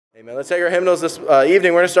Amen. Let's take our hymnals this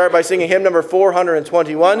evening. We're going to start by singing hymn number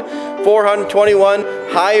 421. 421,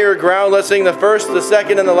 Higher Ground. Let's sing the first, the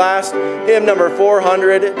second, and the last. Hymn number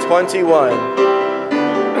 421.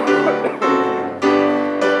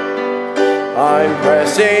 I'm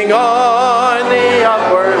pressing on the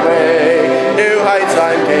upward way. New heights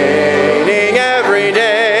I'm gaining every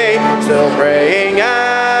day. Still praying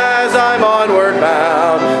as I'm onward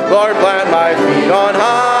bound. Lord, plant my feet on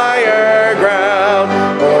higher ground.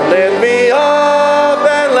 Lord, lift me up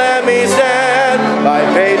and let me stand by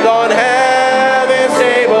faith on heaven's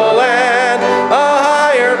stable land, a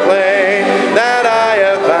higher plane that I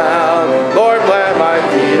have found. Lord, plant my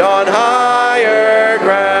feet on higher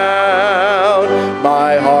ground.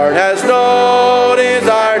 My heart has no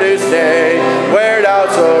desire to stay where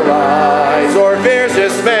doubts arise or fears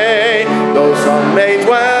dismay. Though some may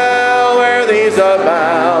dwell where these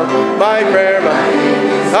abound, my prayer must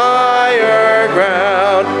be higher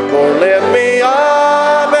ground. Lord, lift me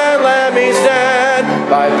up and let me stand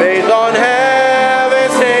by faith on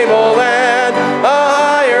heaven's stable land, a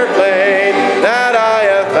higher plane that I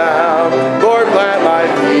have found. Lord, plant my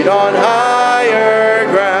feet on higher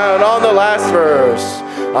ground. On the last verse,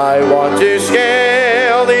 I want to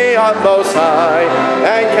scale the utmost high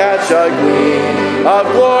and catch a gleam of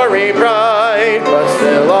glory bright, but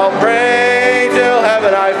still I'll pray till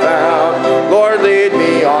heaven I found. Lord, lead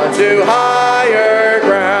me on to higher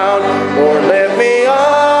ground. Lord, lift me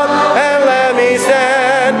up and let me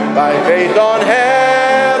stand by faith on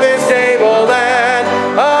heaven's stable land,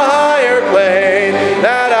 a higher plane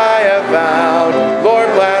that I have found. Lord,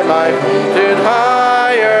 plant my feet in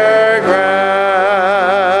higher ground.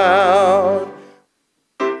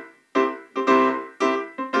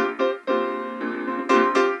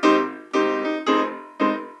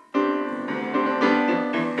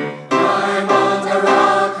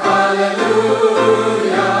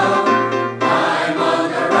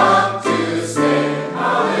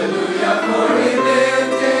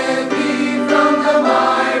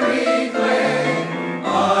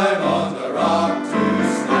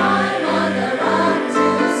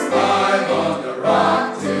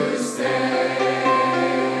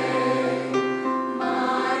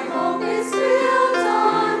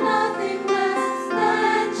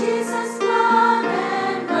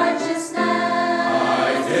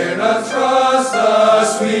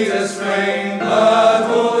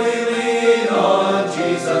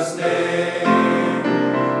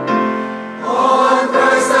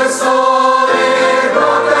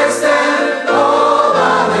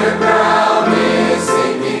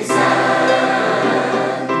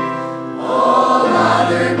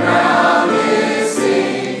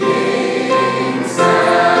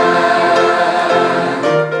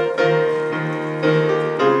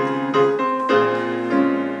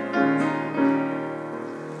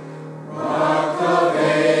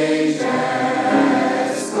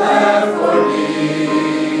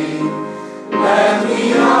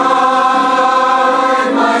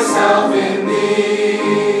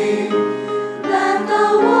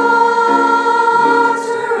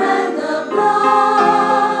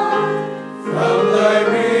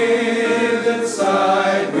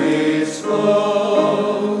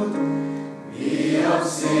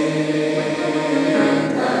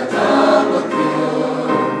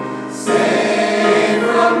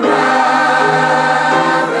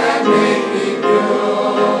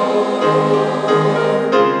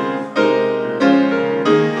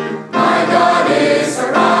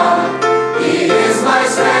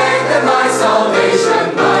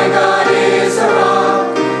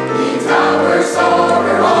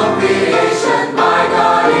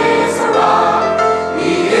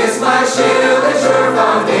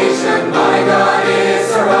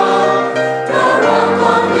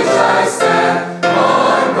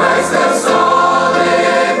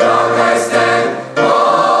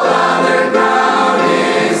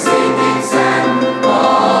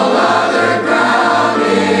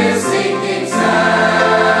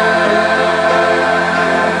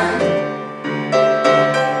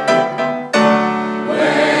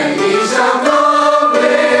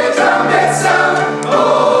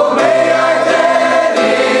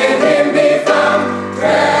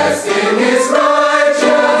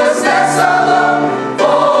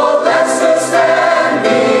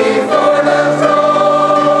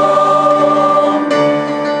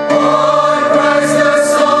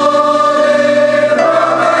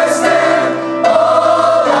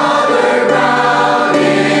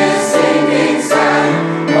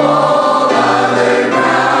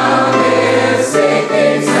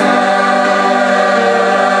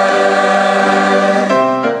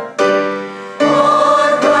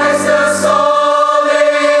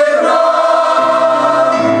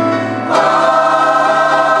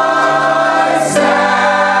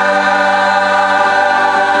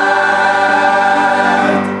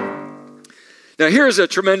 here's a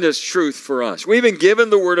tremendous truth for us. We've been given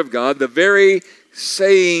the Word of God, the very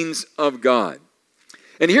sayings of God.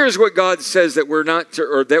 And here's what God says that we're not to,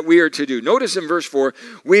 or that we are to do. Notice in verse 4,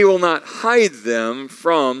 we will not hide them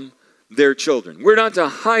from their children. We're not to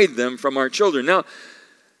hide them from our children. Now,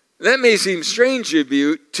 that may seem strange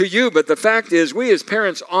to you, but the fact is we as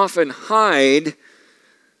parents often hide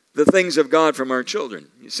the things of God from our children.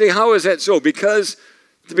 You see, how is that so? Because,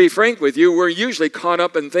 to be frank with you, we're usually caught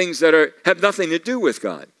up in things that have nothing to do with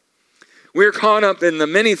God. We're caught up in the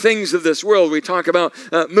many things of this world. We talk about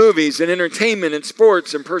movies and entertainment and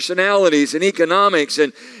sports and personalities and economics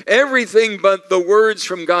and everything but the words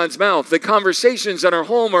from God's mouth. The conversations in our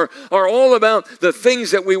home are all about the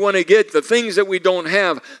things that we want to get, the things that we don't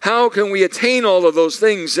have. How can we attain all of those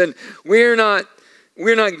things? And we're not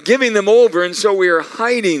giving them over, and so we are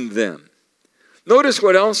hiding them. Notice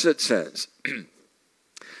what else it says.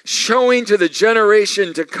 Showing to the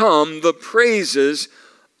generation to come the praises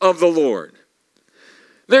of the Lord.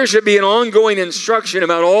 There should be an ongoing instruction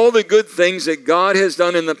about all the good things that God has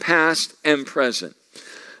done in the past and present.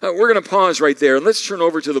 We're going to pause right there. Let's turn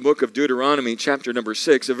over to the book of Deuteronomy, chapter number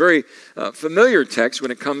 6, a very familiar text when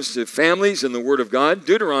it comes to families and the Word of God.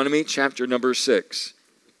 Deuteronomy, chapter number 6.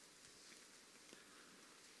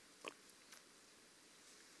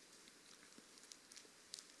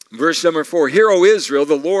 Verse number 4, Hear, O Israel,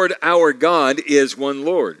 the Lord our God is one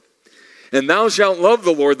Lord. And thou shalt love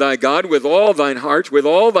the Lord thy God with all thine heart, with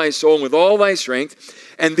all thy soul, and with all thy strength.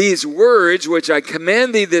 And these words which I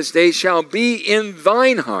command thee this day shall be in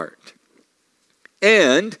thine heart.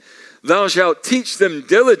 And thou shalt teach them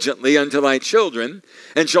diligently unto thy children,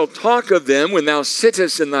 and shalt talk of them when thou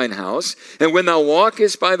sittest in thine house, and when thou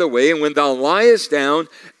walkest by the way, and when thou liest down,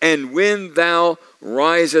 and when thou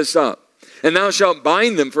risest up. And thou shalt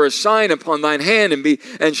bind them for a sign upon thine hand,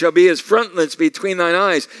 and shall be as frontlets between thine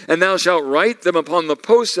eyes. And thou shalt write them upon the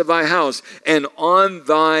posts of thy house, and on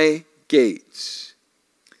thy gates.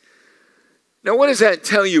 Now, what does that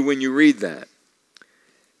tell you when you read that?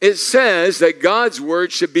 It says that God's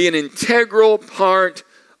word should be an integral part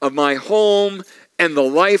of my home and the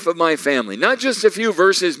life of my family. Not just a few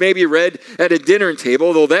verses maybe read at a dinner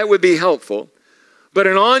table, though that would be helpful, but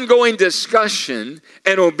an ongoing discussion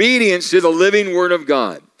and obedience to the living Word of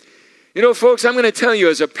God. You know, folks, I'm going to tell you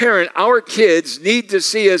as a parent, our kids need to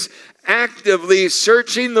see us actively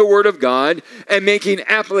searching the Word of God and making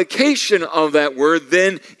application of that Word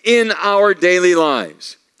then in our daily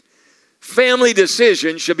lives. Family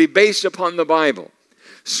decisions should be based upon the Bible.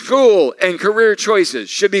 School and career choices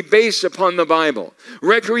should be based upon the Bible.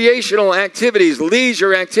 Recreational activities,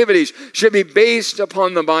 leisure activities should be based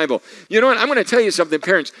upon the Bible. You know what? I'm going to tell you something,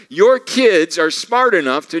 parents. Your kids are smart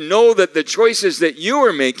enough to know that the choices that you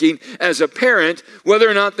are making as a parent, whether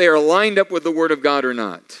or not they are lined up with the Word of God or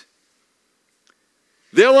not.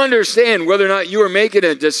 They'll understand whether or not you are making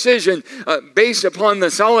a decision based upon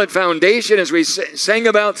the solid foundation, as we sang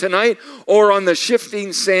about tonight, or on the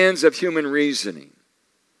shifting sands of human reasoning.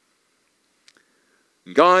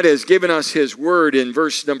 God has given us His word in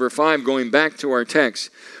verse number 5, going back to our text.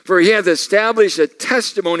 For He hath established a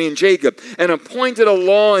testimony in Jacob and appointed a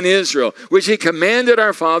law in Israel, which He commanded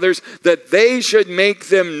our fathers that they should make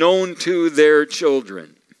them known to their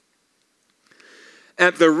children.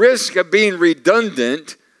 At the risk of being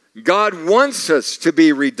redundant, God wants us to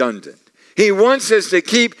be redundant. He wants us to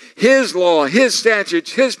keep His law, His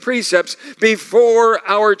statutes, His precepts before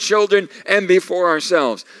our children and before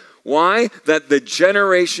ourselves. Why? That the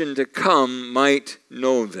generation to come might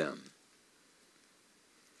know them.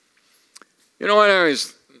 You know what? I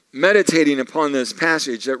was meditating upon this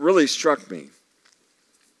passage that really struck me.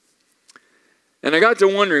 And I got to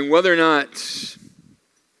wondering whether or not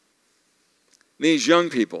these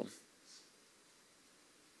young people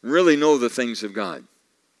really know the things of God,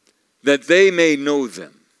 that they may know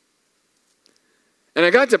them. And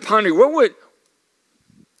I got to pondering,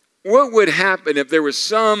 what would happen if there was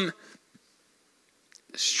some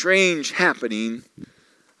strange happening,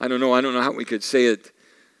 I don't know how we could say it,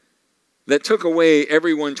 that took away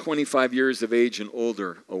everyone 25 years of age and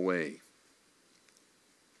older away.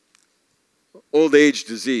 Old age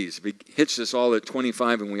disease hits us all at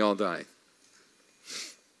 25 and we all die.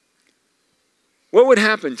 What would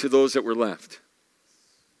happen to those that were left?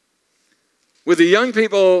 Would the young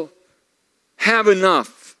people have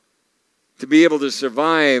enough to be able to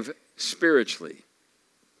survive spiritually?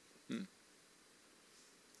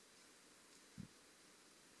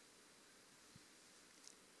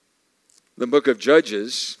 The book of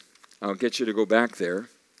Judges, I'll get you to go back there,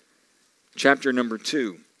 chapter number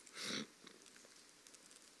 2.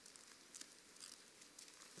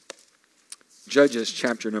 Judges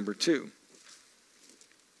chapter number 2.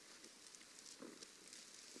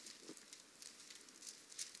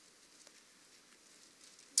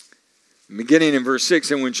 Beginning in verse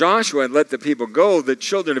 6, and when Joshua had let the people go, the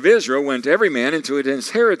children of Israel went every man into his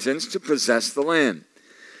inheritance to possess the land.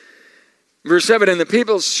 Verse 7, and the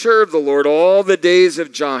people served the Lord all the days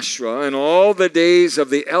of Joshua and all the days of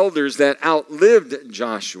the elders that outlived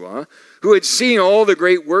Joshua, who had seen all the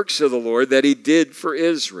great works of the Lord that he did for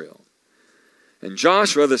Israel. And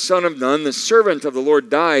Joshua, the son of Nun, the servant of the Lord,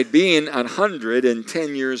 died, being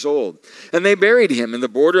 110 years old. And they buried him in the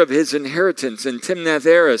border of his inheritance in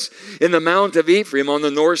Timnath-Heres, in the mount of Ephraim, on the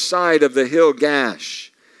north side of the hill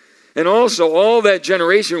Gash. And also all that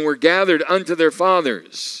generation were gathered unto their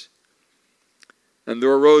fathers. And there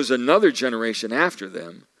arose another generation after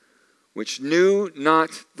them, which knew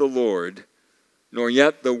not the Lord, nor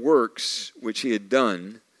yet the works which he had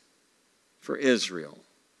done for Israel.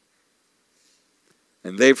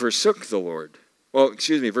 And they forsook the Lord.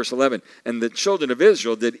 Verse 11. And the children of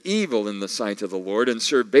Israel did evil in the sight of the Lord and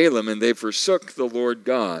served Balaam, and they forsook the Lord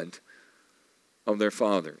God of their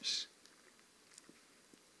fathers.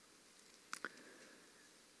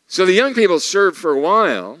 So the young people served for a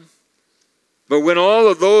while, but when all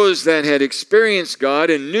of those that had experienced God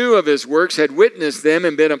and knew of his works, had witnessed them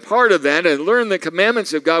and been a part of that and learned the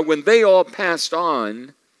commandments of God, when they all passed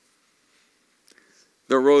on,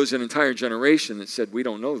 there arose an entire generation that said, we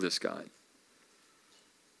don't know this God.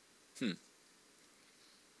 You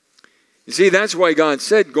see, that's why God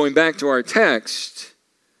said, going back to our text,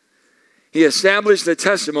 he established the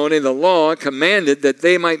testimony, the law, commanded that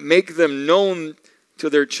they might make them known to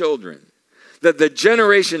their children, that the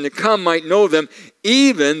generation to come might know them,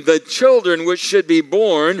 even the children which should be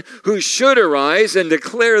born, who should arise and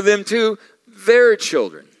declare them to their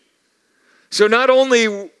children. So not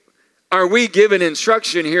only are we given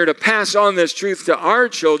instruction here to pass on this truth to our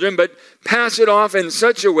children, but pass it off in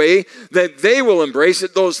such a way that they will embrace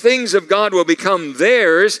it, those things of God will become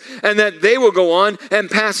theirs, and that they will go on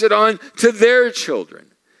and pass it on to their children.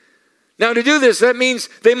 Now, to do this, that means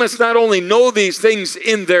they must not only know these things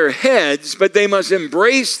in their heads, but they must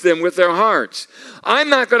embrace them with their hearts. I'm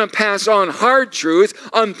not going to pass on hard truth,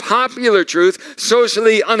 unpopular truth,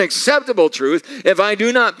 socially unacceptable truth, if I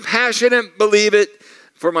do not passionately believe it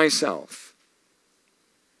for myself.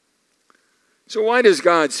 So why does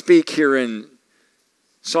God speak here in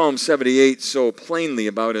Psalm 78 so plainly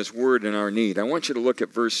about his word and our need? I want you to look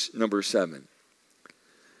at verse number 7.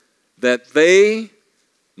 That they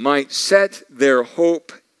might set their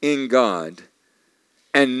hope in God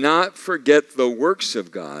and not forget the works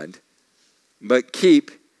of God, but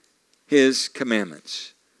keep his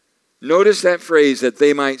commandments. Notice that phrase, that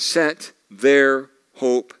they might set their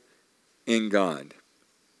hope in God.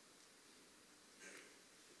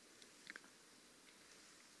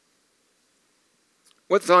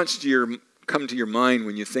 What thoughts do come to your mind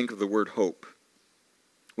when you think of the word hope?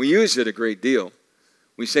 We use it a great deal.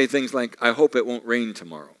 We say things like, I hope it won't rain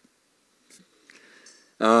tomorrow.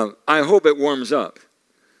 I hope it warms up.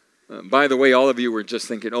 By the way, all of you were just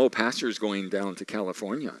thinking, oh, pastor's going down to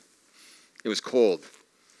California. It was cold.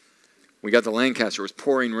 We got to Lancaster. It was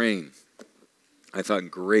pouring rain. I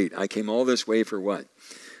thought, great. I came all this way for what?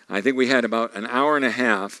 I think we had about an hour and a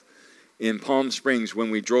half in Palm Springs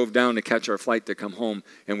when we drove down to catch our flight to come home,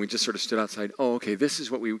 and we just sort of stood outside. Oh, okay, this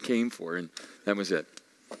is what we came for, and that was it.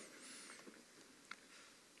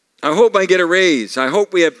 I hope I get a raise. I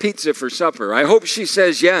hope we have pizza for supper. I hope she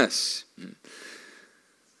says yes.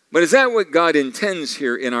 But is that what God intends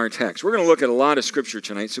here in our text? We're going to look at a lot of scripture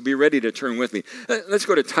tonight, so be ready to turn with me. Let's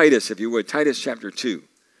go to Titus, if you would. Titus chapter 2.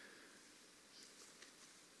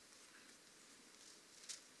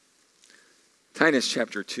 Titus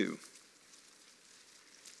chapter 2.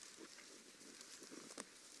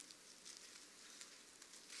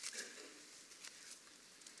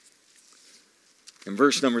 In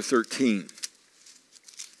verse number 13.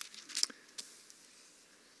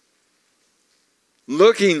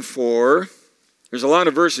 Looking for, there's a lot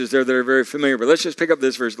of verses there that are very familiar, but let's just pick up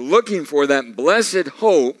this verse. Looking for that blessed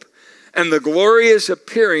hope and the glorious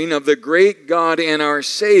appearing of the great God and our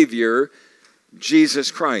Savior,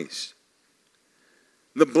 Jesus Christ.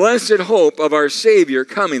 The blessed hope of our Savior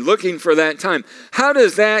coming, looking for that time. How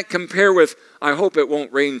does that compare with, I hope it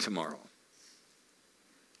won't rain tomorrow?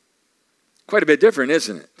 Quite a bit different,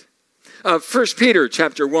 isn't it? 1 Peter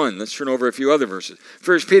chapter 1. Let's turn over a few other verses.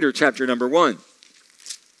 1 Peter chapter number 1.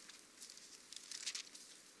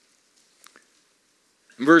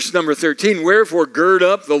 Verse number 13. Wherefore gird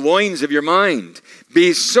up the loins of your mind.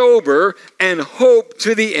 Be sober and hope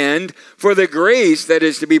to the end for the grace that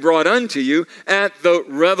is to be brought unto you at the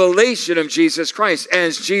revelation of Jesus Christ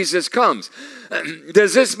as Jesus comes.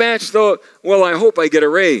 Does this match the, well, I hope I get a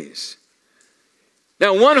raise?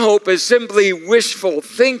 Now, one hope is simply wishful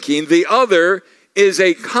thinking. The other is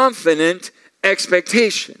a confident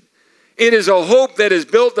expectation. It is a hope that is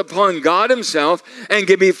built upon God himself and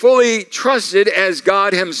can be fully trusted as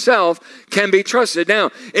God himself can be trusted.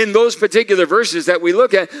 Now, in those particular verses that we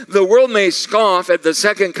look at, the world may scoff at the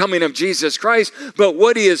second coming of Jesus Christ, but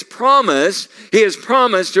what he has promised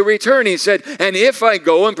to return. He said, and if I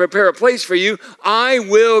go and prepare a place for you, I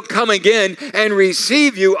will come again and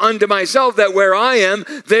receive you unto myself, that where I am,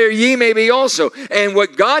 there ye may be also. And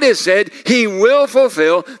what God has said, he will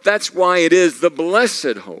fulfill. That's why it is the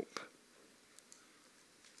blessed hope.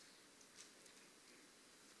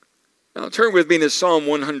 Now turn with me to Psalm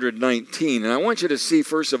 119, and I want you to see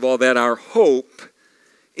first of all that our hope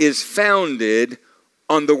is founded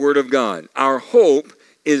on the Word of God. Our hope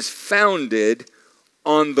is founded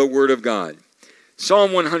on the Word of God.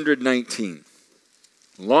 Psalm 119,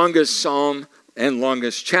 longest psalm and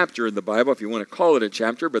longest chapter in the Bible, if you want to call it a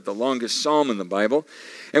chapter, but the longest psalm in the Bible.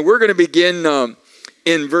 And we're going to begin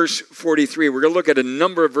in verse 43. We're going to look at a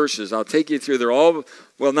number of verses. I'll take you through. They're all,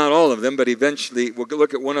 well, not all of them, but eventually we'll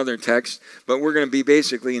look at one other text. But we're going to be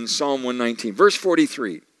basically in Psalm 119. Verse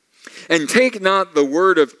 43. And take not the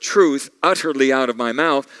word of truth utterly out of my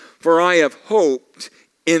mouth, for I have hoped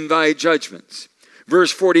in thy judgments.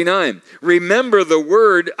 Verse 49. Remember the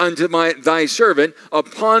word unto thy servant,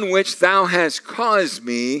 upon which thou hast caused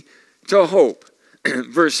me to hope.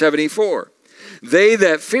 Verse 74. They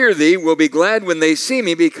that fear thee will be glad when they see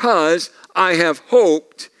me, because I have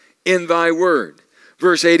hoped in thy word.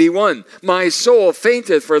 Verse 81, my soul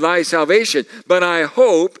fainteth for thy salvation, but I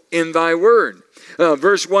hope in thy word.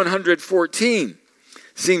 Verse 114,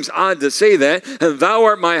 seems odd to say that. Thou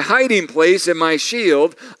art my hiding place and my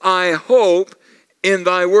shield, I hope in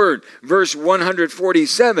thy word. Verse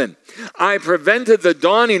 147, I prevented the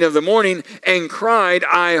dawning of the morning and cried,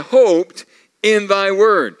 I hoped in thy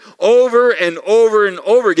word. Over and over and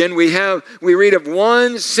over again, we read of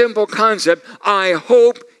one simple concept, I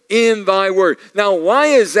hope in thy word. Now, why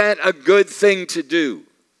is that a good thing to do?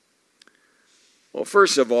 Well,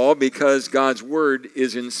 first of all, because God's word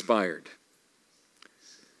is inspired.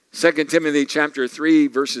 2 Timothy chapter 3,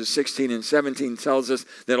 verses 16 and 17 tells us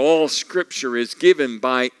that all Scripture is given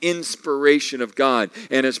by inspiration of God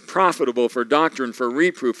and is profitable for doctrine, for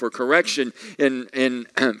reproof, for correction in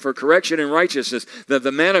righteousness, that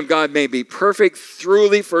the man of God may be perfect,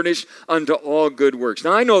 thoroughly furnished unto all good works.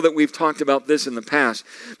 Now, I know that we've talked about this in the past,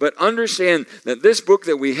 but understand that this book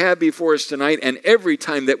that we have before us tonight and every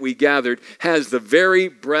time that we gathered has the very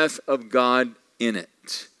breath of God in it.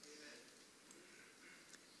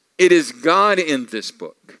 It is God in this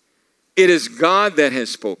book. It is God that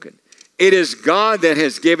has spoken. It is God that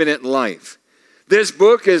has given it life. This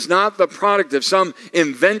book is not the product of some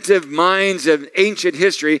inventive minds of ancient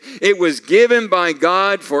history. It was given by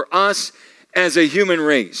God for us as a human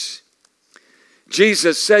race.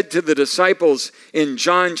 Jesus said to the disciples in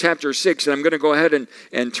John chapter 6, and I'm going to go ahead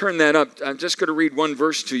and turn that up. I'm just going to read one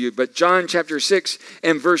verse to you. But John chapter 6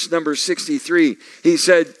 and verse number 63, he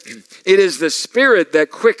said, it is the spirit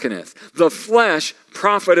that quickeneth, the flesh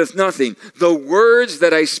profiteth nothing. The words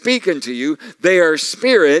that I speak unto you, they are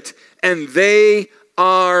spirit and they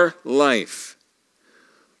are life.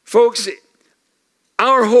 Folks,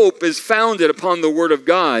 our hope is founded upon the Word of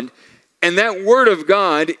God. And that Word of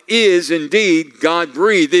God is indeed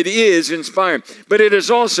God-breathed. It is inspired. But it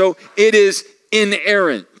is also, it is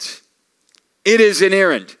inerrant. It is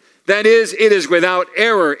inerrant. That is, it is without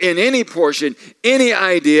error in any portion, any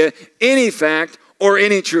idea, any fact, or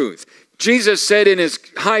any truth. Jesus said in his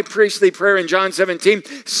high priestly prayer in John 17,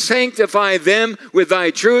 sanctify them with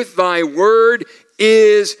thy truth. Thy word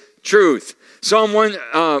is truth. Psalm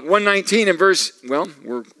 119 and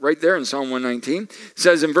we're right there in Psalm 119.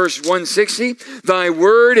 Says in verse 160, thy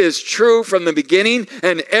word is true from the beginning,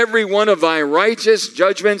 and every one of thy righteous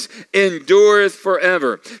judgments endureth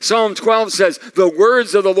forever. Psalm 12 says, the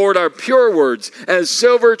words of the Lord are pure words, as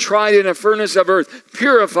silver tried in a furnace of earth,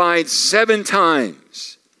 purified 7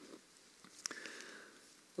 times.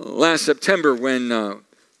 Last September, when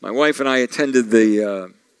my wife and I attended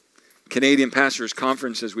the Canadian Pastors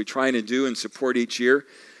Conference, as we try to do and support each year.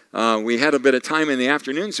 We had a bit of time in the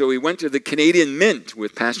afternoon, so we went to the Canadian Mint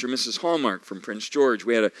with Pastor and Mrs. Hallmark from Prince George.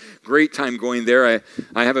 We had a great time going there.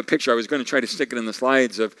 I have a picture. I was going to try to stick it in the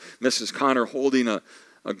slides of Mrs. Connor holding a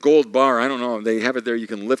gold bar. I don't know. They have it there. You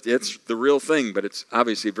can lift it. It's the real thing, but it's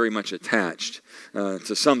obviously very much attached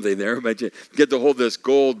to something there. But you get to hold this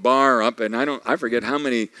gold bar up, and I forget how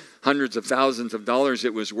many hundreds of thousands of dollars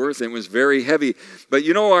it was worth. It was very heavy. But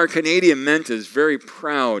you know, our Canadian Mint is very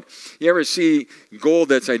proud. You ever see gold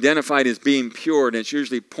that's identified as being pure, and it's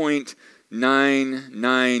usually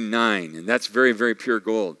 .999, and that's very, very pure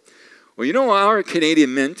gold. Well, you know, our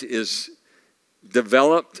Canadian Mint is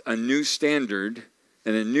developed a new standard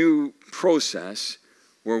and a new process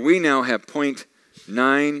where we now have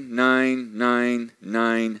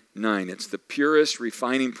 .99999. It's the purest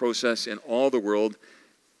refining process in all the world,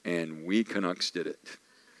 and we Canucks did it.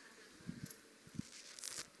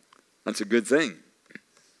 That's a good thing.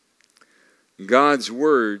 God's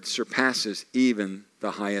word surpasses even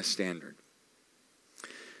the highest standard.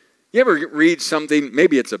 You ever read something,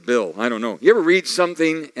 maybe it's a bill, I don't know. You ever read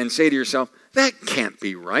something and say to yourself, that can't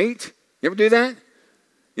be right? You ever do that?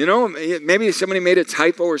 You know, maybe somebody made a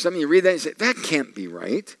typo or something, you read that and say, that can't be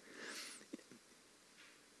right.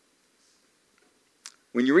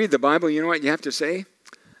 When you read the Bible, you know what you have to say?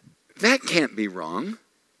 That can't be wrong.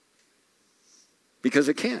 Because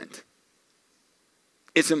it can't.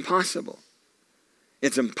 It's impossible.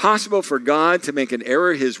 It's impossible for God to make an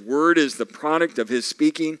error. His word is the product of his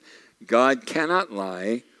speaking. God cannot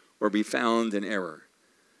lie or be found in error.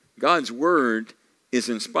 God's word is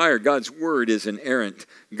inspired. God's word is inerrant.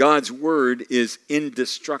 God's word is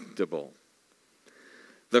indestructible.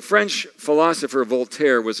 The French philosopher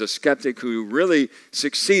Voltaire was a skeptic who really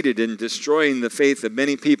succeeded in destroying the faith of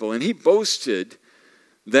many people. And he boasted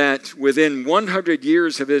that within 100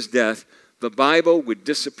 years of his death, the Bible would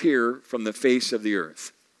disappear from the face of the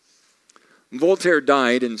earth. Voltaire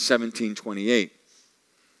died in 1728.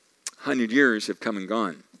 100 years have come and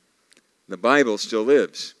gone. The Bible still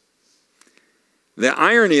lives. The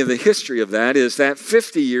irony of the history of that is that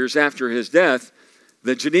 50 years after his death,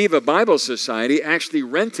 the Geneva Bible Society actually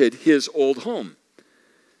rented his old home.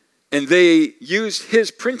 And they used his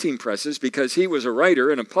printing presses because he was a writer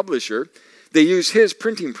and a publisher. They used his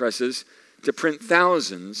printing presses to print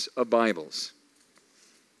thousands of Bibles.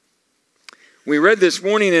 We read this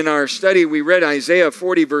morning in our study, we read Isaiah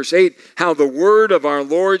 40 verse 8, how the word of our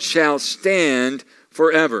Lord shall stand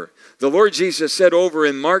forever. The Lord Jesus said over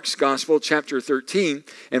in Mark's Gospel, chapter 13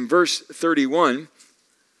 and verse 31,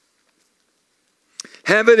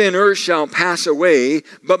 heaven and earth shall pass away,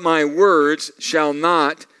 but my words shall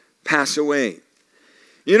not pass away.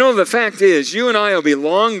 You know, the fact is, you and I will be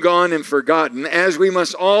long gone and forgotten, as we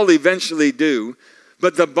must all eventually do,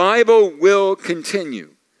 but the Bible will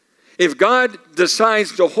continue. If God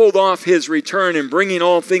decides to hold off his return and bringing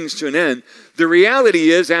all things to an end, the reality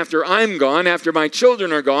is after I'm gone, after my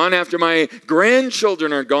children are gone, after my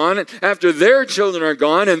grandchildren are gone, after their children are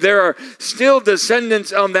gone, and there are still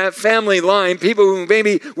descendants on that family line, people who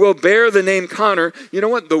maybe will bear the name Connor, you know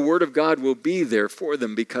what? The Word of God will be there for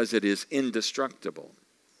them because it is indestructible.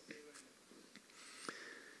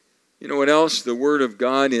 You know what else? The Word of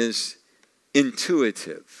God is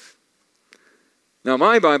intuitive. Now,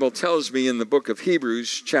 my Bible tells me in the book of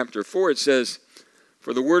Hebrews, chapter 4, it says,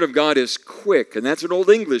 for the word of God is quick, and that's an old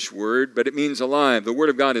English word, but it means alive. The word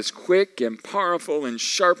of God is quick and powerful and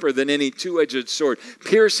sharper than any two-edged sword,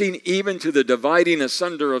 piercing even to the dividing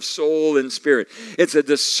asunder of soul and spirit. It's a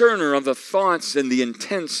discerner of the thoughts and the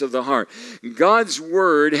intents of the heart. God's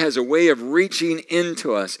word has a way of reaching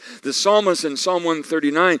into us. The psalmist in Psalm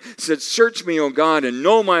 139 said, search me, O God, and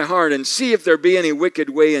know my heart, and see if there be any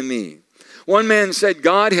wicked way in me. One man said,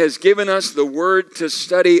 God has given us the word to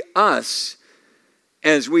study us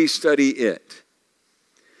as we study it.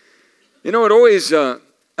 You know, it always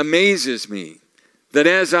amazes me that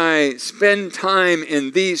as I spend time in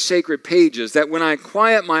these sacred pages, that when I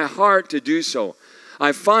quiet my heart to do so,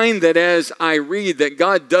 I find that as I read that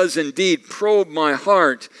God does indeed probe my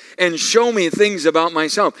heart and show me things about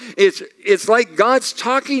myself. It's like God's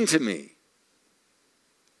talking to me.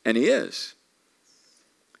 And he is.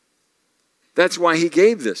 That's why he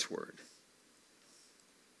gave this word.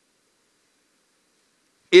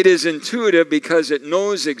 It is intuitive because it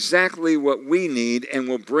knows exactly what we need and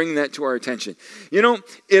will bring that to our attention. You know,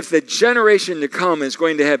 if the generation to come is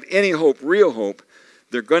going to have any hope, real hope,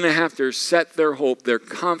 they're going to have to set their hope, their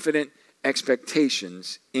confident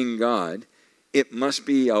expectations in God. It must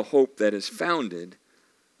be a hope that is founded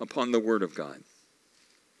upon the Word of God.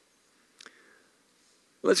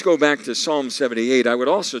 Let's go back to Psalm 78. I would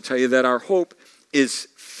also tell you that our hope is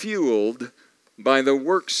fueled by the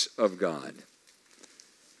works of God.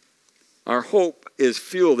 Our hope is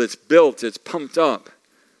fueled, it's built, it's pumped up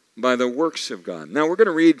by the works of God. Now we're going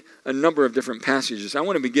to read a number of different passages. I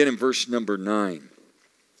want to begin in verse number 9.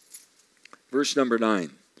 Verse number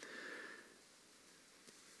 9.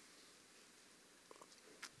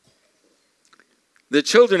 The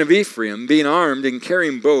children of Ephraim, being armed and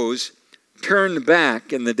carrying bows, turned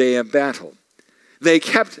back in the day of battle. They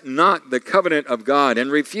kept not the covenant of God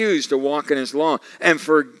and refused to walk in his law and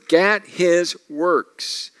forgat his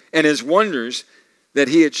works and his wonders that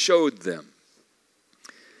he had showed them.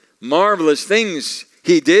 Marvelous things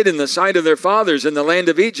he did in the sight of their fathers in the land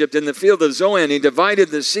of Egypt, in the field of Zoan. He divided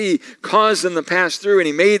the sea, caused them to pass through, and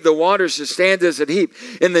he made the waters to stand as a heap.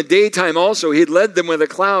 In the daytime also he led them with a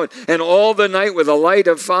cloud, and all the night with a light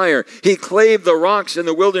of fire. He clave the rocks in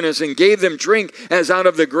the wilderness and gave them drink as out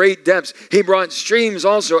of the great depths. He brought streams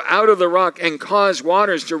also out of the rock and caused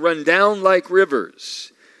waters to run down like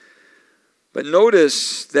rivers. But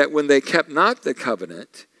notice that when they kept not the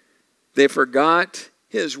covenant, they forgot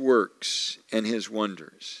his works and his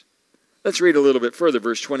wonders. Let's read a little bit further,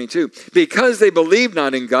 verse 22. Because they believed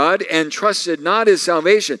not in God and trusted not his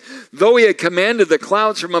salvation, though he had commanded the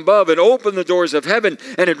clouds from above and opened the doors of heaven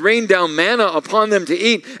and had rained down manna upon them to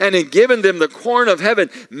eat and had given them the corn of heaven,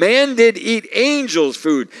 man did eat angels'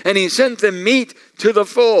 food, and he sent them meat to the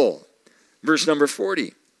full. Verse number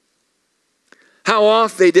 40. How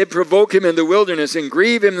oft they did provoke him in the wilderness and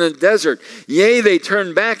grieve him in the desert. Yea, they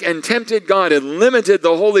turned back and tempted God and limited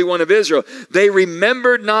the Holy One of Israel. They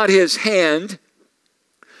remembered not his hand,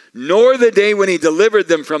 nor the day when he delivered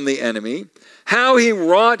them from the enemy, how he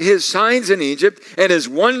wrought his signs in Egypt and his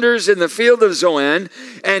wonders in the field of Zoan,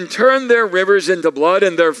 and turned their rivers into blood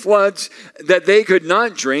and their floods that they could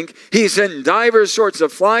not drink. He sent divers sorts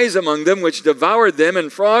of flies among them, which devoured them,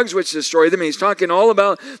 and frogs which destroyed them. And he's talking all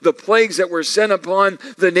about the plagues that were sent upon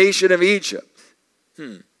the nation of Egypt.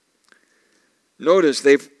 Notice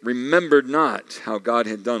they've remembered not how God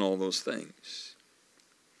had done all those things.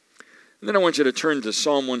 And then I want you to turn to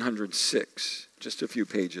Psalm 106, just a few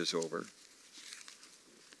pages over.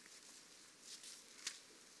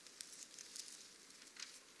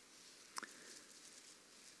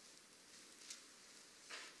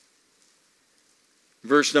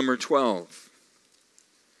 Verse number 12.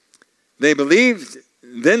 Then believed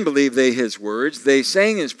they his words. They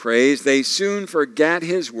sang his praise. They soon forgat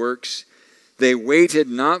his works. They waited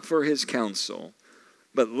not for his counsel,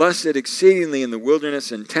 but lusted exceedingly in the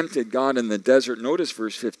wilderness and tempted God in the desert. Notice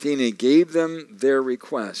verse 15. He gave them their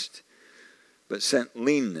request, but sent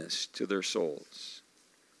leanness to their souls.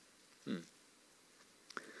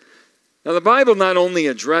 Now, the Bible not only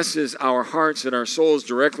addresses our hearts and our souls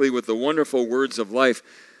directly with the wonderful words of life,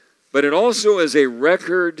 but it also is a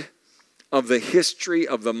record of the history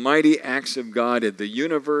of the mighty acts of God in the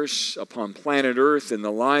universe, upon planet Earth, in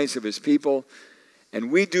the lives of his people.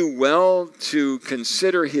 And we do well to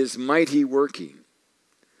consider his mighty working.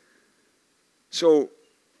 So,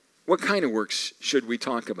 what kind of works should we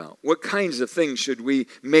talk about? What kinds of things should we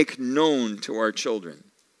make known to our children?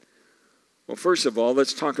 Well, first of all,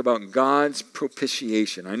 let's talk about God's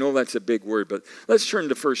propitiation. I know that's a big word, but let's turn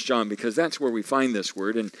to 1 John because that's where we find this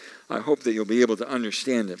word, and I hope that you'll be able to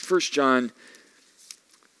understand it. 1 John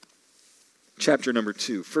chapter number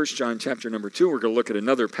 2. 1 John chapter number 2, we're going to look at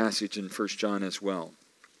another passage in 1 John as well.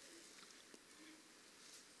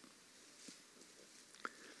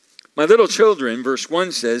 My little children, verse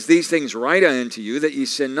 1 says, these things write I unto you that ye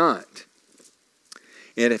sin not.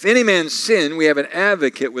 And if any man sin, we have an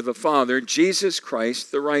advocate with the Father, Jesus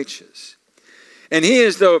Christ the righteous. And he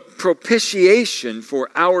is the propitiation for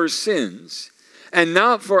our sins, and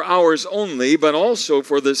not for ours only, but also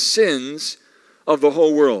for the sins of the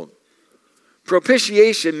whole world.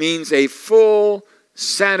 Propitiation means a full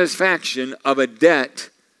satisfaction of a debt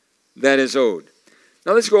that is owed.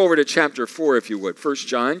 Now let's go over to chapter 4, if you would. 1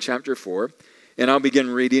 John chapter 4. And I'll begin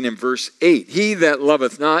reading in verse 8. He that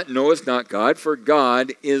loveth not knoweth not God, for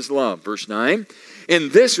God is love. Verse 9. In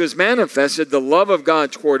this was manifested the love of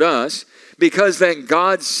God toward us, because that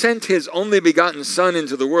God sent his only begotten Son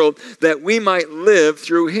into the world, that we might live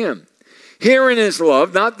through him. Herein is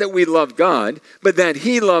love, not that we loved God, but that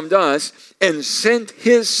he loved us and sent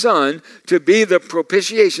his Son to be the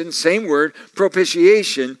propitiation, same word,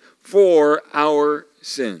 propitiation for our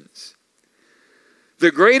sins. The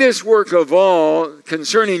greatest work of all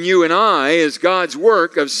concerning you and I is God's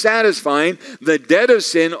work of satisfying the debt of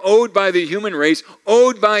sin owed by the human race,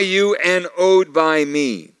 owed by you and owed by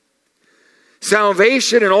me.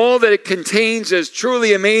 Salvation and all that it contains is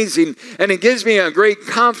truly amazing, and it gives me a great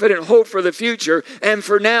confident hope for the future and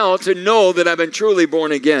for now to know that I've been truly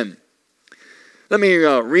born again. Let me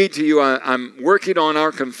read to you. I'm working on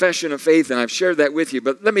our confession of faith, and I've shared that with you,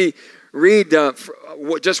 but let me read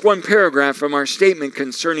just one paragraph from our statement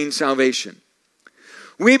concerning salvation.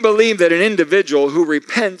 We believe that an individual who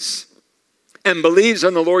repents and believes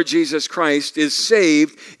on the Lord Jesus Christ is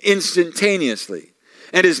saved instantaneously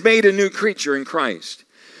and is made a new creature in Christ.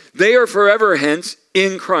 They are forever hence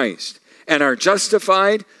in Christ and are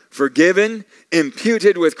justified, forgiven,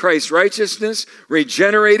 imputed with Christ's righteousness,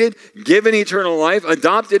 regenerated, given eternal life,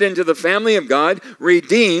 adopted into the family of God,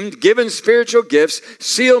 redeemed, given spiritual gifts,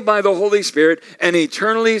 sealed by the Holy Spirit, and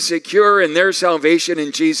eternally secure in their salvation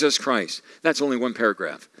in Jesus Christ. That's only one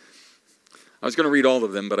paragraph. I was going to read all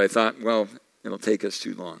of them, but I thought, well, it'll take us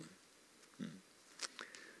too long.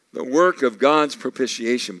 The work of God's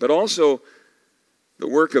propitiation, but also the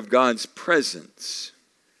work of God's presence.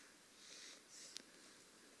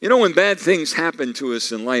 You know, when bad things happen to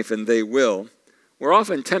us in life, and they will, we're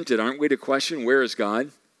often tempted, aren't we, to question, where is God?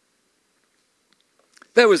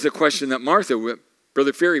 That was the question that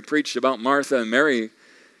Brother Ferry preached about Martha and Mary.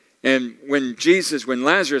 And when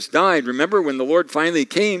Lazarus died, remember when the Lord finally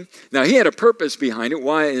came? Now, he had a purpose behind it,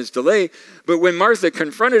 why his delay. But when Martha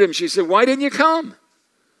confronted him, she said, why didn't you come?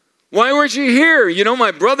 Why weren't you here? You know,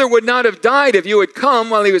 my brother would not have died if you had come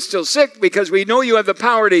while he was still sick, because we know you have the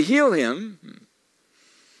power to heal him.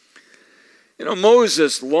 You know,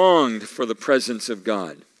 Moses longed for the presence of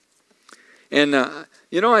God. And,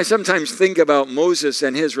 I sometimes think about Moses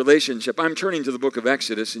and his relationship. I'm turning to the book of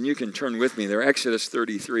Exodus, and you can turn with me there, Exodus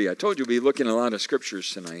 33. I told you we'll be looking at a lot of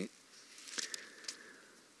scriptures tonight.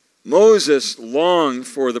 Moses longed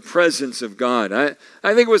for the presence of God. I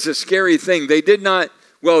think it was a scary thing.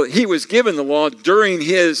 He was given the law during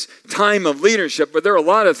his time of leadership, but there are a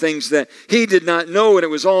lot of things that he did not know, and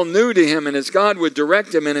it was all new to him, and as God would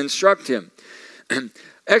direct him and instruct him.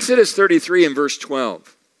 Exodus 33 and verse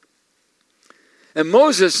 12. And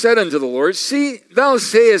Moses said unto the Lord, see, thou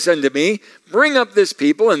sayest unto me, bring up this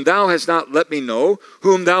people, and thou hast not let me know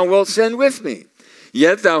whom thou wilt send with me.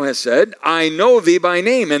 Yet thou hast said, I know thee by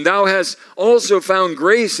name, and thou hast also found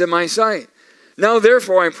grace in my sight. Now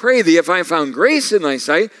therefore I pray thee, if I found grace in thy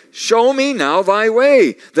sight, show me now thy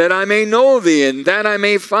way, that I may know thee, and that I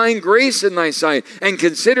may find grace in thy sight, and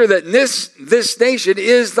consider that this nation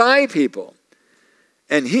is thy people.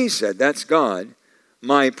 And he said, that's God,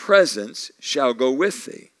 my presence shall go with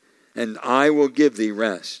thee, and I will give thee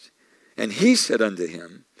rest. And he said unto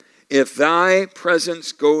him, if thy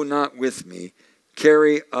presence go not with me,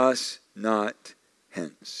 carry us not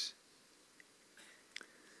hence.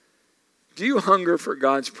 Do you hunger for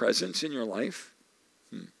God's presence in your life?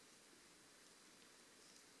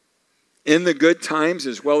 In the good times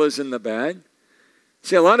as well as in the bad?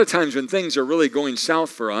 See, a lot of times when things are really going south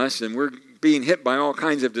for us and we're being hit by all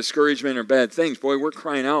kinds of discouragement or bad things, boy, we're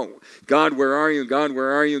crying out, God, where are you? God, where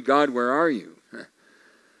are you? God, where are you?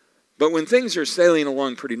 But when things are sailing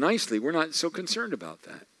along pretty nicely, we're not so concerned about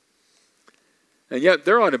that. And yet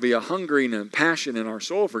there ought to be a hungering and passion in our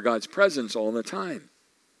soul for God's presence all the time.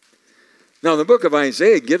 Now, the book of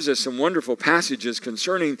Isaiah gives us some wonderful passages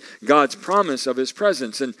concerning God's promise of his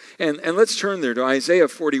presence. And let's turn there to Isaiah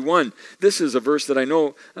 41. This is a verse that I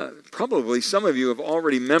know probably some of you have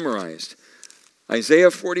already memorized.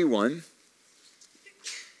 Isaiah 41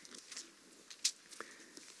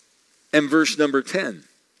 and verse number 10.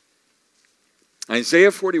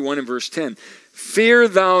 Isaiah 41 and verse 10. Fear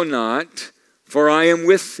thou not, for I am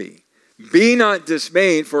with thee. Be not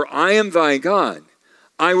dismayed, for I am thy God.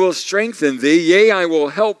 I will strengthen thee, yea, I will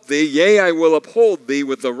help thee, yea, I will uphold thee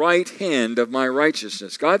with the right hand of my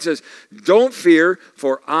righteousness. God says, don't fear,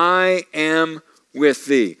 for I am with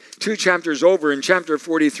thee. 2 chapters over in chapter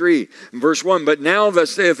 43, verse 1, but now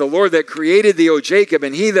thus saith the Lord that created thee, O Jacob,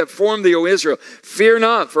 and he that formed thee, O Israel, fear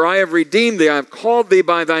not, for I have redeemed thee, I have called thee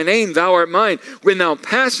by thy name, thou art mine. When thou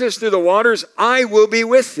passest through the waters, I will be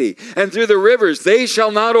with thee, and through the rivers, they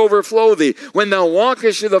shall not overflow thee. When thou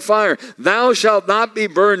walkest through the fire, thou shalt not be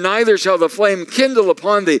burned, neither shall the flame kindle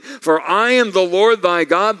upon thee. For I am the Lord thy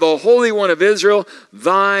God, the Holy One of Israel,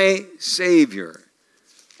 thy Savior.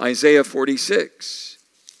 Isaiah 46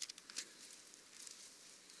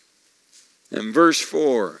 and verse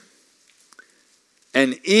 4.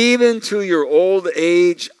 And even to your old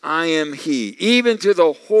age I am he. Even to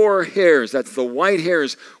the hoar hairs, that's the white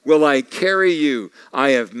hairs, will I carry you. I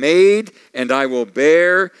have made and I will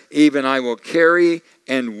bear, even I will carry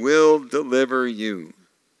and will deliver you.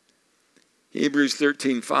 Hebrews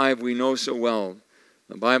 13:5 we know so well.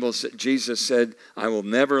 The Bible said, Jesus said, I will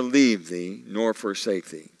never leave thee nor forsake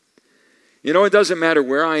thee. You know, it doesn't matter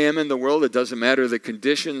where I am in the world. It doesn't matter the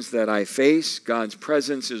conditions that I face. God's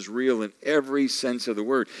presence is real in every sense of the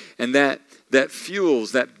word. And that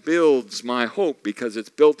fuels, that builds my hope because it's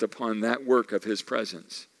built upon that work of his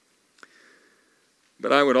presence.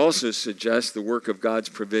 But I would also suggest the work of God's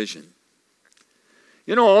provision.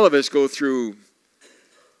 You know, all of us go through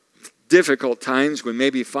difficult times when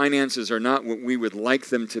maybe finances are not what we would like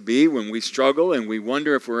them to be, when we struggle and we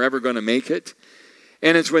wonder if we're ever going to make it.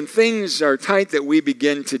 And it's when things are tight that we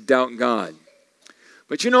begin to doubt God.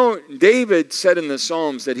 But you know, David said in the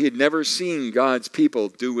Psalms that he had never seen God's people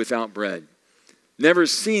do without bread. Never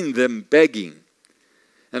seen them begging.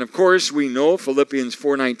 And of course, we know Philippians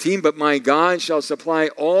 4:19, but my God shall supply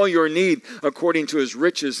all your need according to his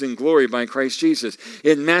riches in glory by Christ Jesus.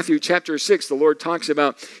 In Matthew chapter 6, the Lord talks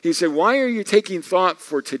about, he said, why are you taking thought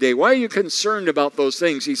for today? Why are you concerned about those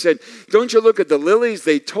things? He said, don't you look at the lilies?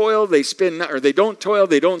 They toil, they spin, or they don't toil,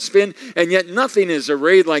 they don't spin, and yet nothing is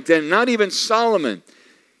arrayed like them, not even Solomon.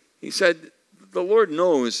 He said, the Lord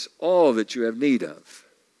knows all that you have need of.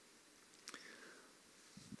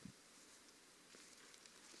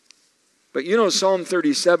 But you know Psalm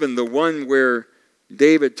 37, the one where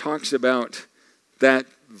David talks about that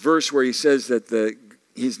verse where he says that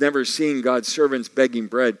he's never seen God's servants begging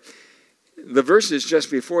bread. The verses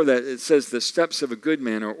just before that, it says, the steps of a good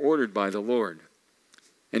man are ordered by the Lord,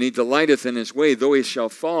 and he delighteth in his way. Though he shall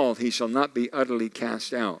fall, he shall not be utterly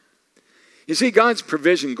cast out. You see, God's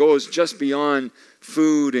provision goes just beyond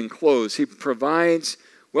food and clothes. He provides,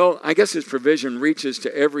 well, I guess his provision reaches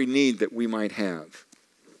to every need that we might have.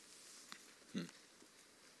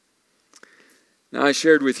 Now, I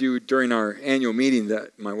shared with you during our annual meeting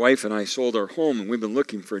that my wife and I sold our home, and we've been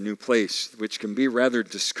looking for a new place, which can be rather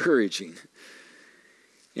discouraging.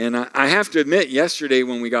 And I have to admit, yesterday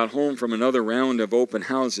when we got home from another round of open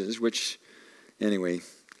houses, which, anyway,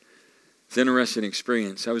 it's an interesting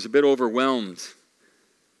experience, I was a bit overwhelmed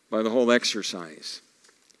by the whole exercise.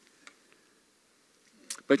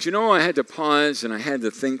 But you know, I had to pause and I had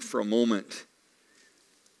to think for a moment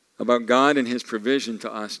about God and his provision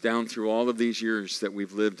to us down through all of these years that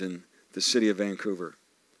we've lived in the city of Vancouver.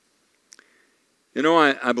 You know,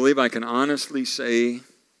 I believe I can honestly say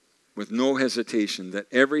with no hesitation that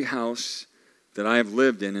every house that I have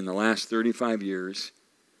lived in the last 35 years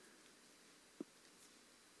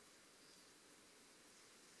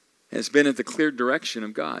has been at the clear direction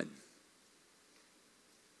of God.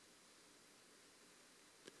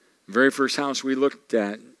 The very first house we looked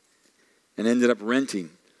at and ended up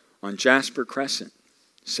renting on Jasper Crescent,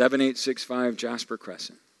 7865 Jasper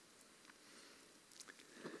Crescent.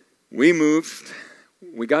 We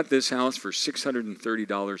got this house for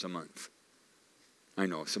 $630 a month. I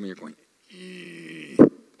know, some of you are going,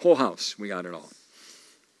 whole house, we got it all.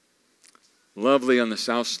 Lovely on the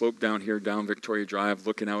south slope down here, down Victoria Drive,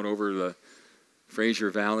 looking out over the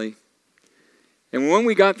Fraser Valley. And when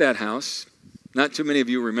we got that house, not too many of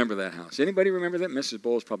you remember that house. Anybody remember that? Mrs.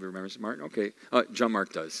 Bowles probably remembers. Martin? Okay. John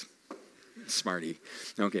Mark does. Smarty.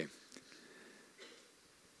 Okay.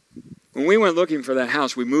 When we went looking for that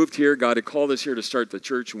house, we moved here. God had called us here to start the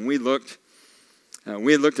church. When we had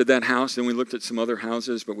looked at that house, then we looked at some other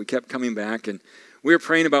houses, but we kept coming back, and we were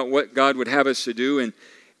praying about what God would have us to do.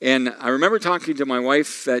 And I remember talking to my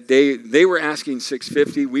wife that day. They were asking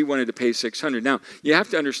 $650. We wanted to pay $600. Now, you have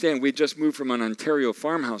to understand, we just moved from an Ontario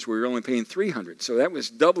farmhouse where we were only paying $300. So that was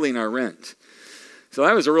doubling our rent. So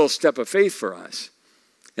that was a real step of faith for us.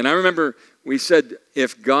 And I remember we said,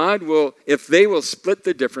 if they will split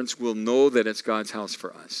the difference, we'll know that it's God's house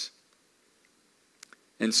for us.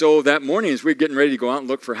 And so that morning, as we were getting ready to go out and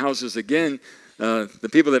look for houses again, the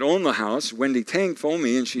people that own the house, Wendy Tang, phoned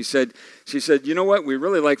me, and she said, you know what, we'd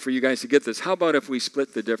really like for you guys to get this. How about if we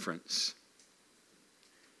split the difference?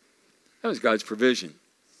 That was God's provision.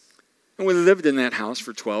 And we lived in that house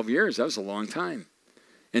for 12 years. That was a long time.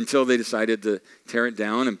 Until they decided to tear it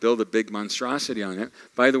down and build a big monstrosity on it.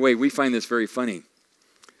 By the way, we find this very funny.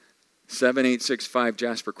 7865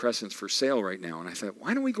 Jasper Crescent's for sale right now. And I thought,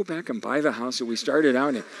 why don't we go back and buy the house that we started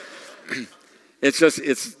out in? It's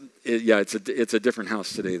a different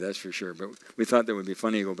house today, that's for sure. But we thought that would be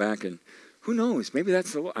funny to go back and, who knows, maybe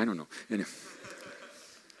that's the, I don't know. Anyway.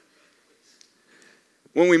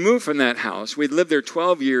 When we moved from that house, we'd lived there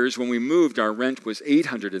 12 years. When we moved, our rent was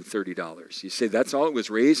 $830. You say, that's all it was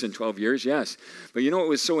raised in 12 years? Yes. But you know what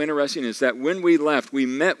was so interesting is that when we left, we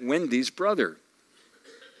met Wendy's brother.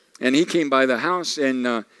 And he came by the house,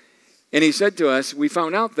 and he said to us, we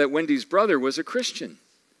found out that Wendy's brother was a Christian.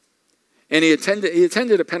 And he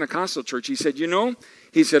attended a Pentecostal church. He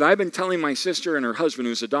said, I've been telling my sister and her husband,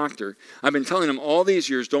 who's a doctor, I've been telling them all these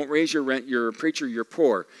years, don't raise your rent, you're a preacher, you're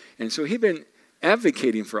poor. And so he'd been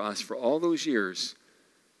advocating for us for all those years,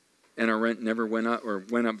 and our rent never went up, or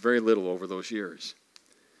went up very little over those years.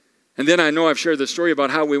 And then I know I've shared the story about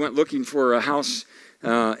how we went looking for a house,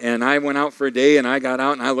 and I went out for a day, and I got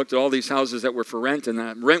out, and I looked at all these houses that were for rent, and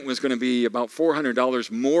that rent was going to be about $400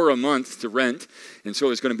 more a month to rent, and so it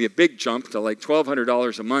was going to be a big jump to like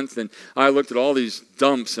 $1,200 a month, and I looked at all these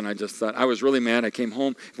dumps, and I just thought, I was really mad. I came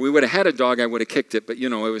home. If we would have had a dog, I would have kicked it, but it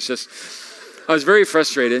was just, I was very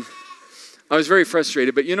frustrated.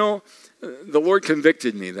 But the Lord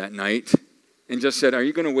convicted me that night and just said, are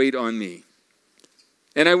you going to wait on me?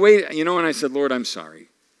 And I waited, and I said, Lord, I'm sorry.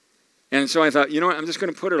 And so I thought, what, I'm just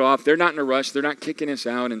going to put it off. They're not in a rush. They're not kicking us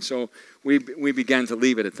out. And so we began to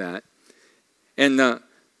leave it at that. And the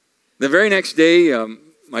very next day,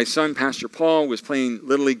 my son, Pastor Paul, was playing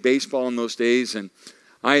Little League Baseball in those days. And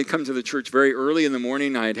I had come to the church very early in the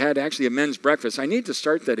morning. I had actually a men's breakfast. I need to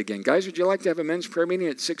start that again. Guys, would you like to have a men's prayer meeting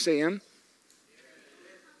at 6 a.m.?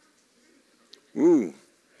 Ooh,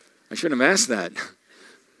 I shouldn't have asked that.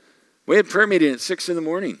 We had prayer meeting at 6 in the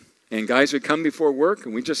morning. And guys would come before work,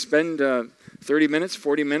 and we just spend 30 minutes,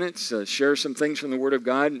 40 minutes, share some things from the Word of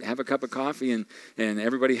God, and have a cup of coffee, and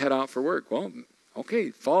everybody head out for work. Well,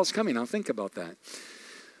 okay, fall's coming. I'll think about that.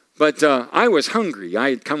 But I was hungry.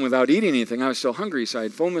 I had come without eating anything. I was still hungry, so I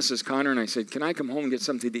had phoned Mrs. Connor, and I said, can I come home and get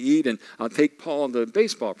something to eat, and I'll take Paul to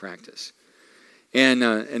baseball practice. And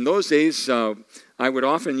in those days, I would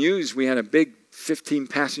often we had a big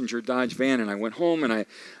 15-passenger Dodge van, and I went home, and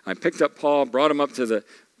I picked up Paul, brought him up to the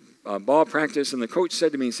ball practice, and the coach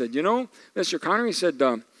said to me, he said, Mr. Connor, he said,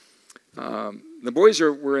 the boys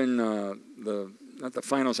were in not the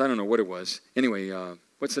finals, I don't know what it was. Anyway,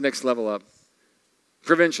 what's the next level up?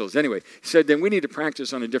 Provincials. Anyway, he said, then we need to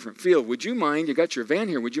practice on a different field. Would you mind, you got your van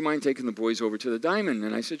here, would you mind taking the boys over to the Diamond?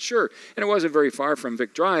 And I said, sure. And it wasn't very far from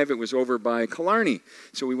Vic Drive. It was over by Killarney.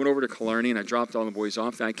 So we went over to Killarney, and I dropped all the boys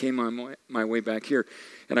off. And I came on my way back here.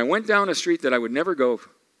 And I went down a street that I would never go,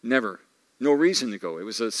 never. No reason to go. It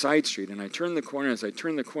was a side street, and I turned the corner. As I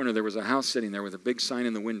turned the corner, there was a house sitting there with a big sign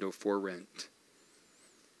in the window, for rent.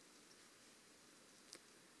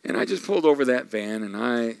 And I just pulled over that van, and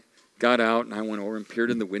I got out, and I went over and peered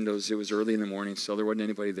in the windows. It was early in the morning, so there wasn't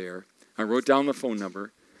anybody there. I wrote down the phone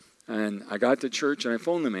number, and I got to church, and I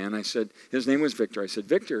phoned the man. I said, his name was Victor. I said,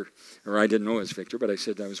 Victor, or I didn't know it was Victor, but I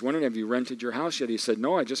said, I was wondering, have you rented your house yet? He said,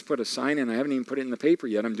 no, I just put a sign in. I haven't even put it in the paper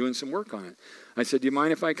yet. I'm doing some work on it. I said, do you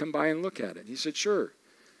mind if I come by and look at it? He said, sure.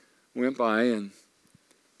 We went by, and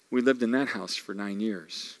we lived in that house for 9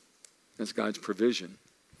 years. That's God's provision.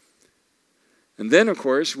 And then, of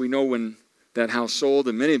course, we know when that house sold,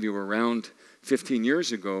 and many of you were around 15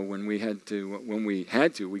 years ago when we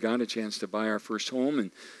got a chance to buy our first home,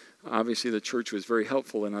 and obviously the church was very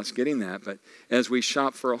helpful in us getting that. But as we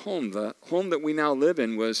shopped for a home, the home that we now live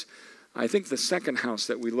in was, I think, the second house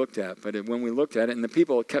that we looked at. But when we looked at it, and the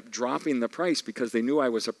people kept dropping the price because they knew I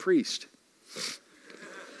was a priest.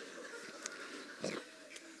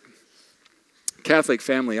 Catholic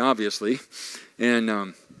family, obviously,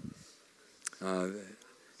 and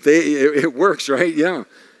it works, right? Yeah,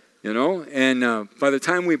 And by the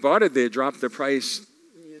time we bought it, they had dropped the price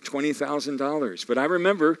 $20,000. But I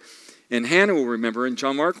remember, and Hannah will remember, and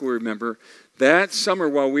John Mark will remember, that summer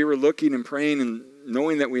while we were looking and praying and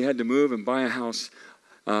knowing that we had to move and buy a house,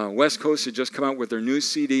 West Coast had just come out with their new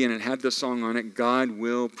CD, and it had the song on it, God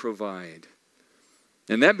Will Provide.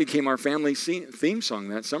 And that became our family theme song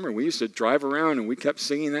that summer. We used to drive around, and we kept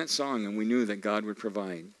singing that song, and we knew that God would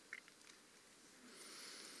provide.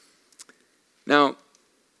 Now,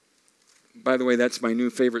 by the way, that's my new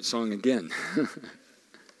favorite song again.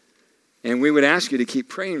 And we would ask you to keep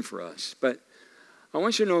praying for us. But I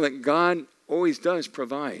want you to know that God always does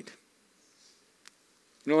provide.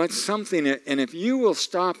 That's something, and if you will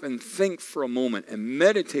stop and think for a moment and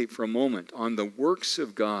meditate for a moment on the works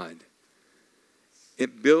of God,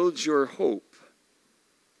 it builds your hope,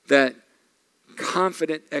 that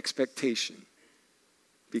confident expectation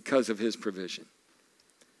because of his provision.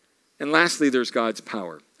 And lastly, there's God's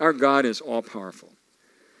power. Our God is all-powerful.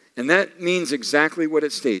 And that means exactly what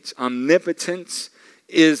it states. Omnipotence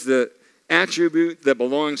is the attribute that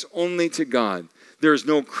belongs only to God. There is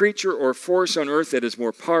no creature or force on earth that is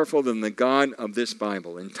more powerful than the God of this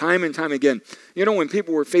Bible. And time again, when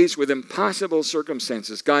people were faced with impossible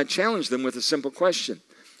circumstances, God challenged them with a simple question.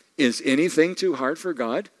 Is anything too hard for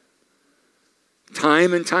God?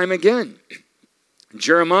 Time and time again.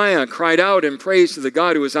 Jeremiah cried out in praise to the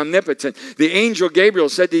God who is omnipotent. The angel Gabriel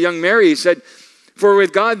said to young Mary, he said, for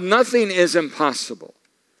with God nothing is impossible.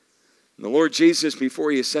 And the Lord Jesus,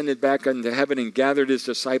 before he ascended back into heaven and gathered his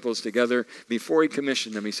disciples together, before he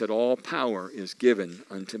commissioned them, he said, all power is given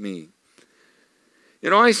unto me.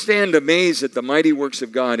 I stand amazed at the mighty works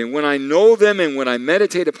of God, and when I know them and when I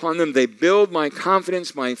meditate upon them, they build my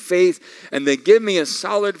confidence, my faith, and they give me a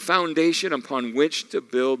solid foundation upon which to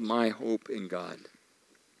build my hope in God.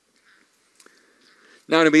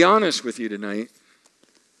 Now, to be honest with you tonight,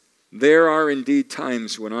 there are indeed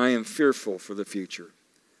times when I am fearful for the future.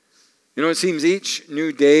 You know, it seems each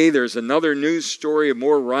new day there's another news story of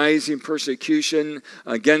more rising persecution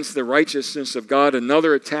against the righteousness of God,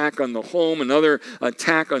 another attack on the home, another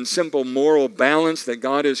attack on simple moral balance that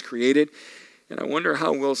God has created. And I wonder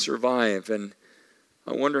how we'll survive, and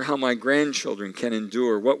I wonder how my grandchildren can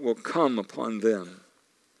endure, what will come upon them.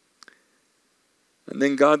 And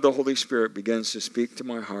then God, the Holy Spirit, begins to speak to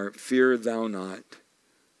my heart, "Fear thou not,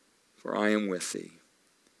 for I am with thee.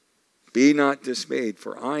 Be not dismayed,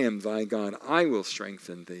 for I am thy God. I will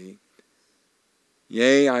strengthen thee.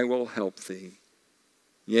 Yea, I will help thee.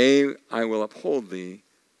 Yea, I will uphold thee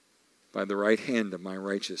by the right hand of my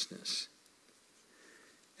righteousness."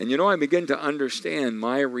 And you know, I begin to understand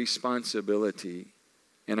my responsibility,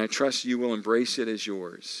 and I trust you will embrace it as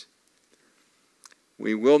yours.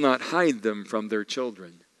 We will not hide them from their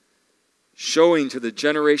children, showing to the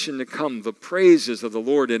generation to come the praises of the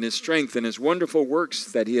Lord and his strength and his wonderful works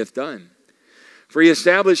that he hath done. For he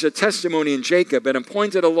established a testimony in Jacob and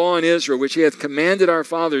appointed a law in Israel, which he hath commanded our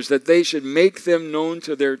fathers, that they should make them known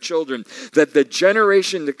to their children, that the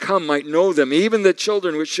generation to come might know them, even the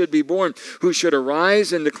children which should be born, who should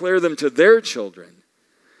arise and declare them to their children,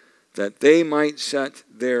 that they might set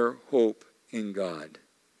their hope in God,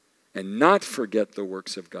 and not forget the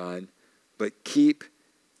works of God, but keep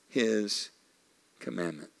his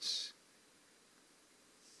commandments.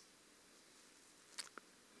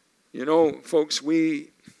 You know, folks,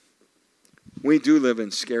 we do live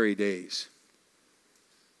in scary days.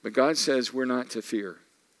 But God says we're not to fear.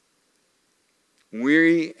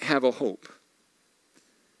 We have a hope.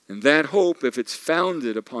 And that hope, if it's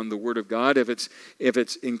founded upon the Word of God, if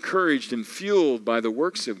it's encouraged and fueled by the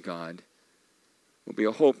works of God, will be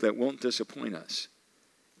a hope that won't disappoint us.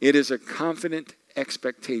 It is a confident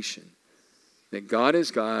expectation that God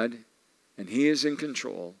is God and he is in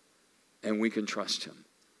control and we can trust him,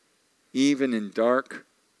 even in dark,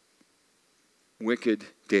 wicked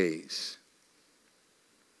days.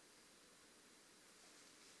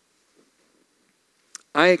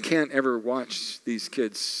 I can't ever watch these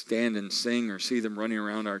kids stand and sing or see them running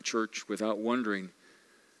around our church without wondering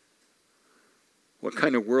what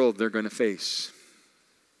kind of world they're going to face.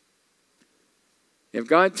 If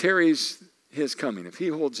God tarries his coming, if he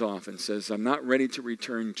holds off and says, "I'm not ready to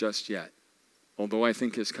return just yet," although I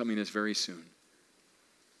think his coming is very soon,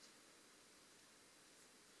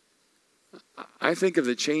 I think of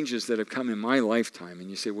the changes that have come in my lifetime. And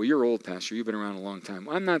you say, "Well, you're old, Pastor. You've been around a long time."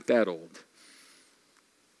 I'm not that old.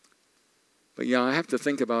 But yeah, I have to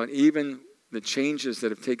think about even the changes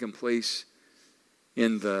that have taken place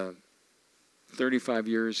in the 35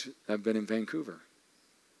 years I've been in Vancouver.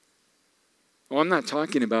 Oh, I'm not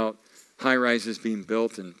talking about high-rises being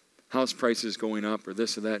built and house prices going up or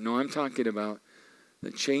this or that. No, I'm talking about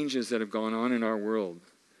the changes that have gone on in our world.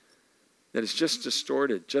 That it's just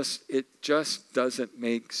distorted. It just doesn't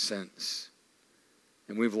make sense.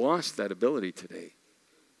 And we've lost that ability today.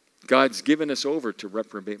 God's given us over to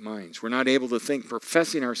reprobate minds. We're not able to think,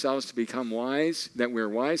 professing ourselves to become wise, that we're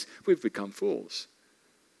wise. We've become fools.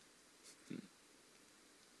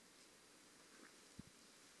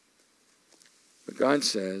 But God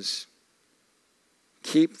says,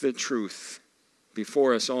 keep the truth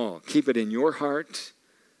before us all. Keep it in your heart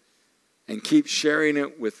and keep sharing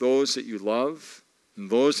it with those that you love and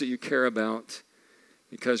those that you care about.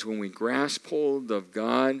 Because when we grasp hold of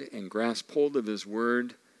God and grasp hold of his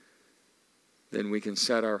word, then we can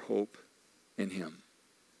set our hope in him.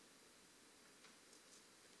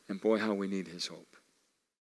 And boy, how we need his hope.